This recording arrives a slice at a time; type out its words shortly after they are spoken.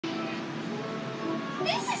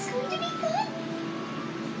This is going to be fun.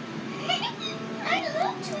 I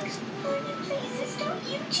love to explore new places, don't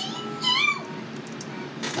you, Chief?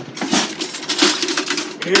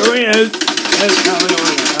 Here he is. That's how we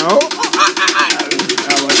want to know.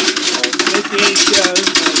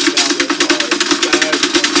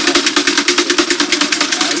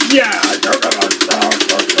 Yeah,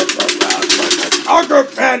 Tucker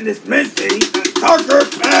Pen is missing. Tucker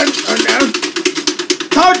Pen, and now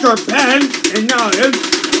Tucker Pen, and now it's.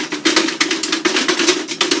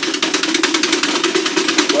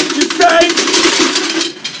 What you say?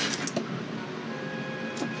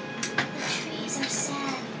 The trees are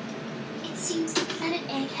sad. It seems the planet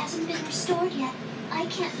egg hasn't been restored yet. I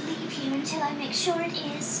can't leave here until I make sure it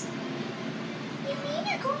is. You mean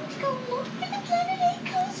you're going to go look for the planet egg,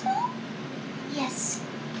 Cosmo? Yes.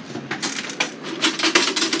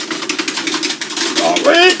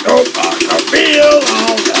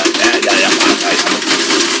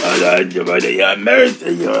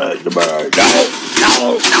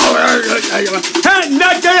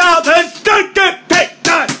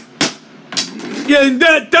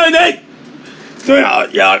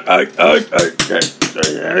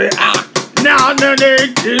 Now the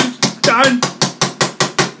egg is done.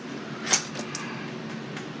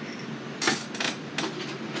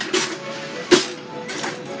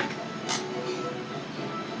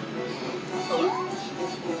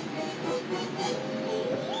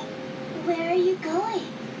 Where are you going?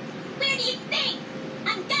 Where do you think?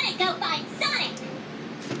 I'm gonna go find Sonic!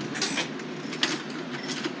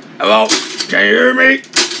 Hello? Can you hear me?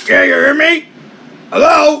 Can you hear me?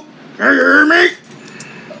 Hello? Can you hear me?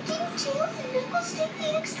 Didn't Tails and Knuckles take the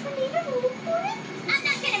extra meter to look for it? I'm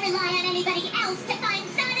not gonna rely on anybody else to find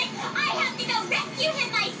Sonic! I have to go rescue him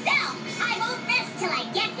myself! I won't rest till I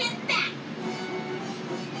get him back!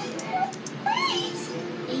 Wait!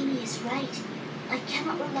 Amy is right. I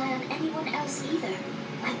cannot rely on anyone else either.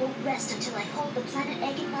 I won't rest until I hold the planet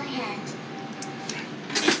egg in my hand.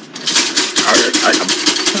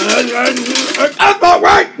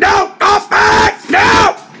 Wait! No! Go back!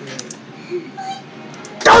 No!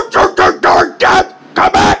 Don't!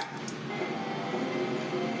 Come back!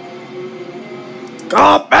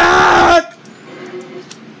 Go back!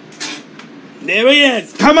 There he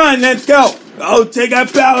is! Come on, let's go! Oh, take a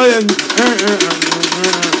balance!